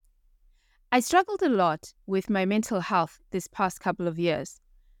I struggled a lot with my mental health this past couple of years.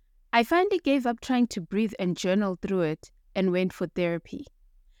 I finally gave up trying to breathe and journal through it and went for therapy.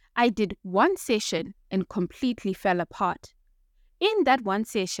 I did one session and completely fell apart. In that one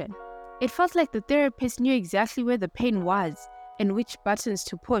session, it felt like the therapist knew exactly where the pain was and which buttons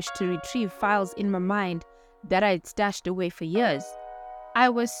to push to retrieve files in my mind that I had stashed away for years. I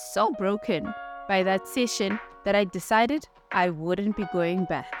was so broken by that session that I decided I wouldn't be going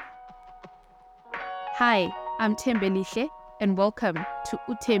back. Hi, I'm Thembelihle, and welcome to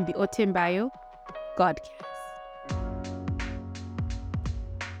Uthembi Othembayo Godcast.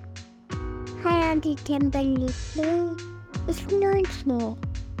 Hi, Auntie Thembelihle. It's not here.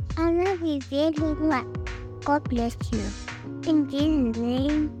 I love you very much. God bless you. In Jesus'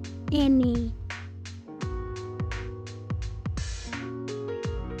 name, Amen.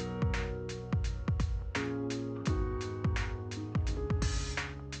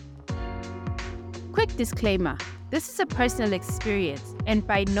 Quick disclaimer, this is a personal experience and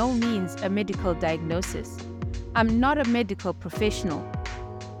by no means a medical diagnosis. I'm not a medical professional.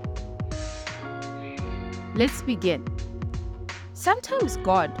 Let's begin. Sometimes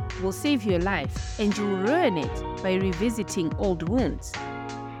God will save your life and you will ruin it by revisiting old wounds.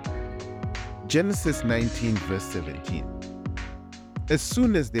 Genesis 19 verse 17. As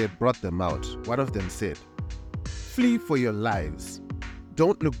soon as they had brought them out, one of them said, "Flee for your lives.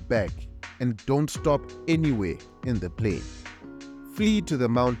 Don't look back and don't stop anywhere in the plain. Flee to the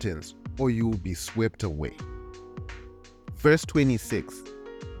mountains or you will be swept away." Verse 26.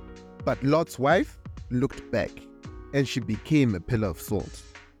 But Lot's wife looked back and she became a pillar of salt.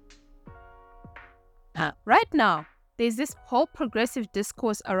 Right now, there's this whole progressive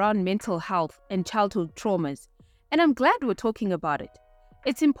discourse around mental health and childhood traumas, and I'm glad we're talking about it.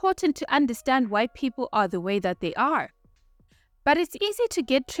 It's important to understand why people are the way that they are. But it's easy to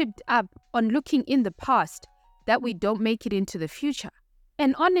get tripped up on looking in the past that we don't make it into the future.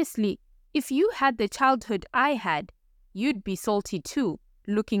 And honestly, if you had the childhood I had, you'd be salty too,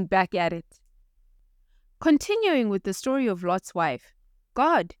 looking back at it. Continuing with the story of Lot's wife,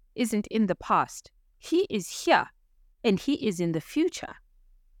 God isn't in the past. He is here, and He is in the future.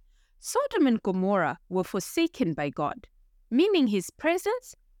 Sodom and Gomorrah were forsaken by God, meaning His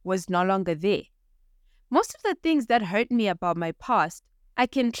presence was no longer there. Most of the things that hurt me about my past, I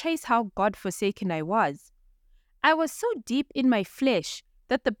can trace how God-forsaken I was. I was so deep in my flesh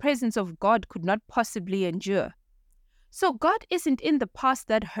that the presence of God could not possibly endure. So God isn't in the past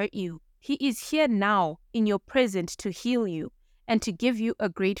that hurt you. He is here now in your present to heal you and to give you a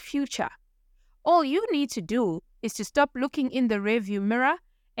great future. All you need to do is to stop looking in the rearview mirror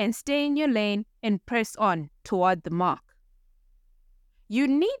and stay in your lane and press on toward the mark. You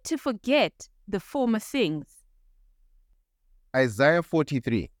need to forget the former things. Isaiah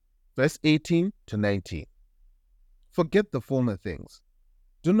 43, verse 18 to 19. Forget the former things.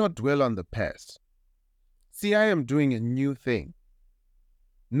 Do not dwell on the past. See, I am doing a new thing.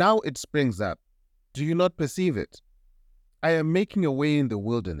 Now it springs up. Do you not perceive it? I am making a way in the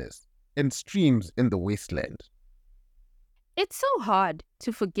wilderness and streams in the wasteland. It's so hard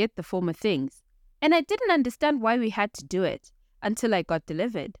to forget the former things, and I didn't understand why we had to do it until I got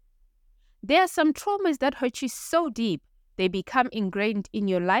delivered. There are some traumas that hurt you so deep, they become ingrained in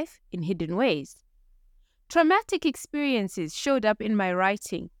your life in hidden ways. Traumatic experiences showed up in my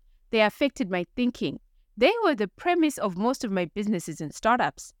writing. They affected my thinking. They were the premise of most of my businesses and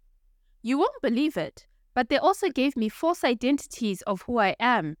startups. You won't believe it, but they also gave me false identities of who I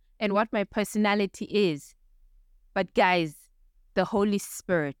am and what my personality is. But guys, the Holy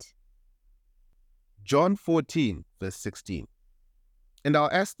Spirit. John 14, verse 16. And I'll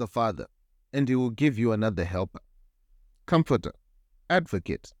ask the Father, and He will give you another helper, comforter,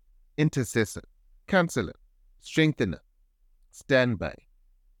 advocate, intercessor, counselor, strengthener, standby,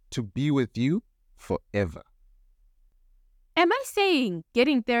 to be with you forever. Am I saying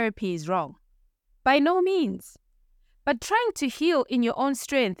getting therapy is wrong? By no means. But trying to heal in your own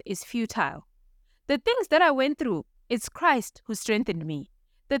strength is futile. The things that I went through, it's Christ who strengthened me.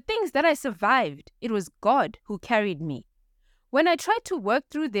 The things that I survived, it was God who carried me. When I try to work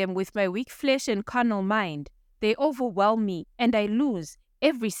through them with my weak flesh and carnal mind, they overwhelm me and I lose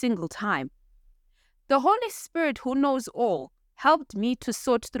every single time. The Holy Spirit, who knows all, helped me to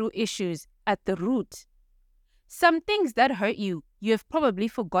sort through issues at the root. Some things that hurt you, you have probably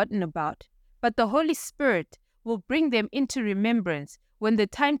forgotten about, but the Holy Spirit will bring them into remembrance when the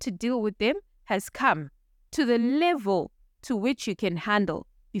time to deal with them has come, to the level to which you can handle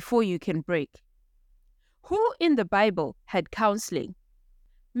before you can break. Who in the Bible had counseling?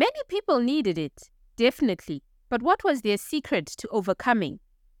 Many people needed it, definitely, but what was their secret to overcoming?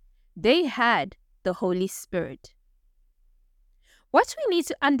 They had the Holy Spirit. What we need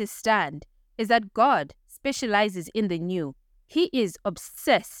to understand is that God specializes in the new. He is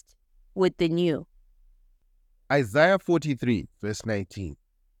obsessed with the new. Isaiah 43, verse 19.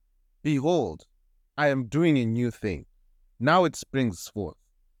 Behold, I am doing a new thing. Now it springs forth.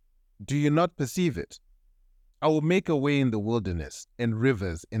 Do you not perceive it? I will make a way in the wilderness and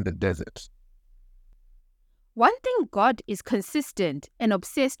rivers in the desert. One thing God is consistent and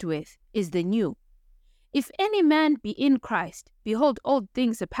obsessed with is the new. If any man be in Christ, behold, old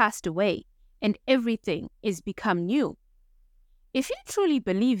things are passed away, and everything is become new. If you truly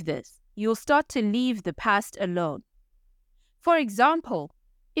believe this, you'll start to leave the past alone. For example,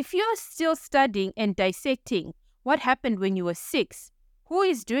 if you're still studying and dissecting what happened when you were 6, who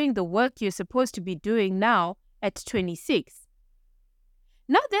is doing the work you're supposed to be doing now at 26?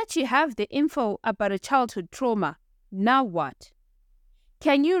 Now that you have the info about a childhood trauma, now what?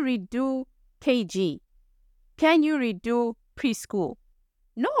 Can you redo KG? Can you redo preschool?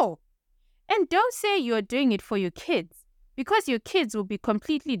 No. And don't say you're doing it for your kids, because your kids will be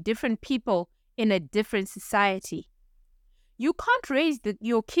completely different people in a different society. You can't raise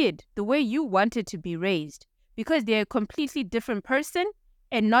your kid the way you wanted to be raised, because they're a completely different person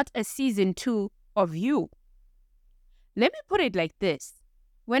and not a season 2 of you. Let me put it like this.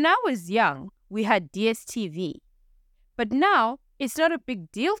 When I was young, we had DSTV. But now, it's not a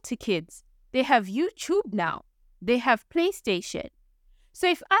big deal to kids. They have YouTube now. They have PlayStation. So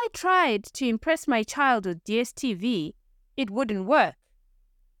if I tried to impress my child with DSTV, it wouldn't work.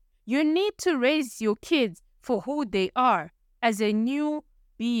 You need to raise your kids for who they are, as a new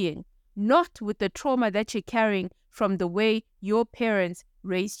being, not with the trauma that you're carrying from the way your parents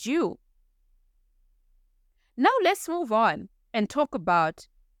raised you. Now let's move on and talk about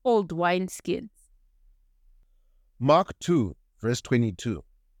old wineskins. Mark 2, verse 22.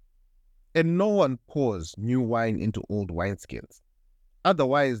 And no one pours new wine into old wineskins.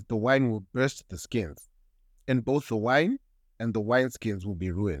 Otherwise, the wine will burst the skins, and both the wine and the wineskins will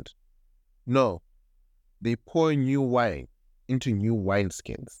be ruined. No, they pour new wine into new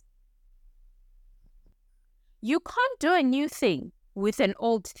wineskins. You can't do a new thing with an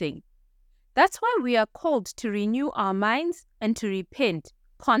old thing. That's why we are called to renew our minds and to repent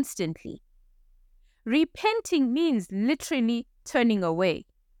constantly. Repenting means literally turning away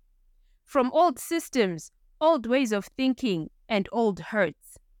from old systems, old ways of thinking, and old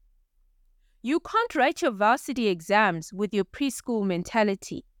hurts. You can't write your varsity exams with your preschool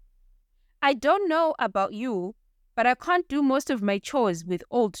mentality. I don't know about you, but I can't do most of my chores with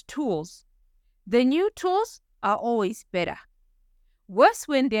old tools. The new tools are always better. Worse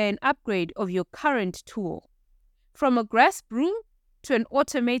when they're an upgrade of your current tool. From a grass broom to an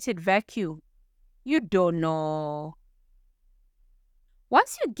automated vacuum. You don't know.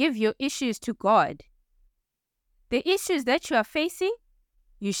 Once you give your issues to God, the issues that you are facing,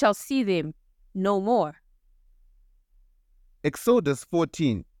 you shall see them no more. Exodus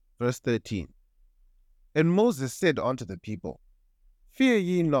 14, verse 13. And Moses said unto the people, Fear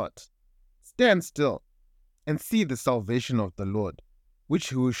ye not, stand still, and see the salvation of the Lord, which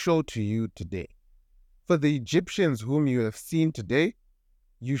he will show to you today. For the Egyptians whom you have seen today,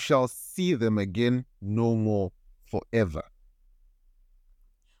 you shall see them again no more forever.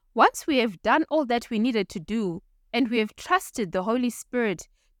 Once we have done all that we needed to do, and we have trusted the Holy Spirit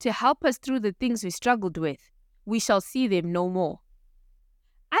to help us through the things we struggled with, we shall see them no more.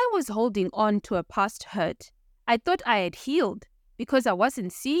 I was holding on to a past hurt. I thought I had healed because I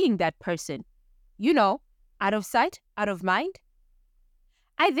wasn't seeing that person. You know, out of sight, out of mind.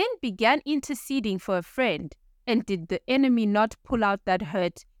 I then began interceding for a friend, and did the enemy not pull out that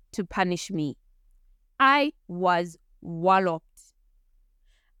hurt to punish me? I was walloped.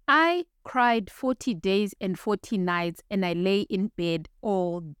 I cried 40 days and 40 nights, and I lay in bed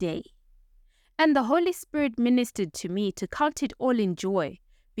all day. And the Holy Spirit ministered to me to count it all in joy,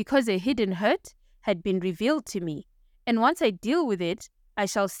 because a hidden hurt had been revealed to me. And once I deal with it, I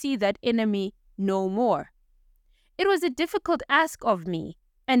shall see that enemy no more. It was a difficult ask of me,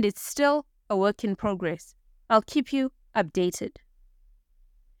 and it's still a work in progress. I'll keep you updated.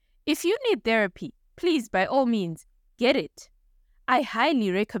 If you need therapy, please, by all means, get it. I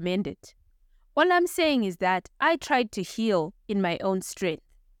highly recommend it. All I'm saying is that I tried to heal in my own strength.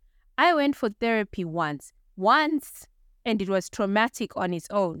 I went for therapy once, and it was traumatic on its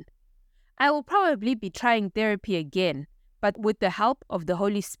own. I will probably be trying therapy again, but with the help of the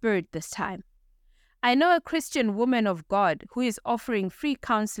Holy Spirit this time. I know a Christian woman of God who is offering free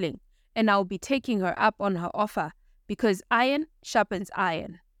counseling, and I'll be taking her up on her offer because iron sharpens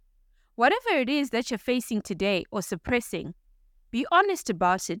iron. Whatever it is that you're facing today or suppressing, Be honest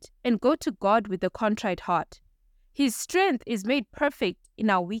about it and go to God with a contrite heart. His strength is made perfect in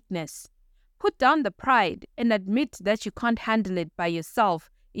our weakness. Put down the pride and admit that you can't handle it by yourself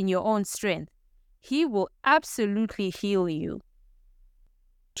in your own strength. He will absolutely heal you.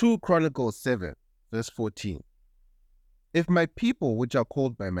 2 Chronicles 7, verse 14. If my people which are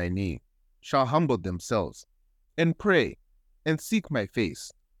called by my name shall humble themselves, and pray, and seek my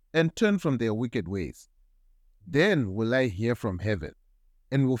face, and turn from their wicked ways, then will I hear from heaven,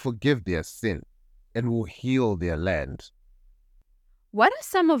 and will forgive their sin, and will heal their land. What are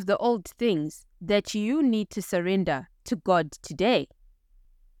some of the old things that you need to surrender to God today?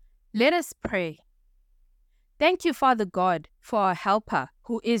 Let us pray. Thank you, Father God, for our helper,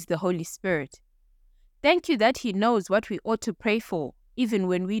 who is the Holy Spirit. Thank you that He knows what we ought to pray for, even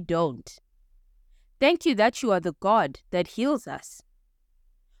when we don't. Thank you that you are the God that heals us.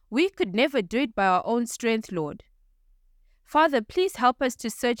 We could never do it by our own strength, Lord. Father, please help us to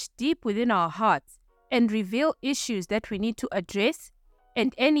search deep within our hearts and reveal issues that we need to address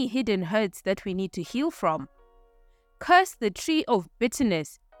and any hidden hurts that we need to heal from. Curse the tree of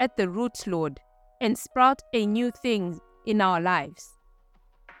bitterness at the root, Lord, and sprout a new thing in our lives.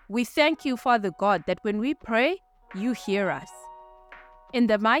 We thank you, Father God, that when we pray, you hear us. In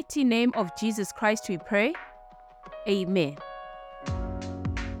the mighty name of Jesus Christ we pray. Amen.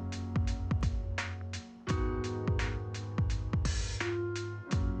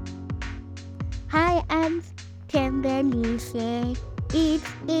 Hi, I'm Kimberly. It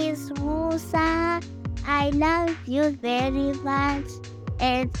is Musa. I love you very much,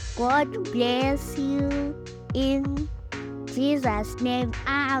 and God bless you in Jesus' name.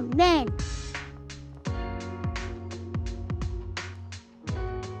 Amen.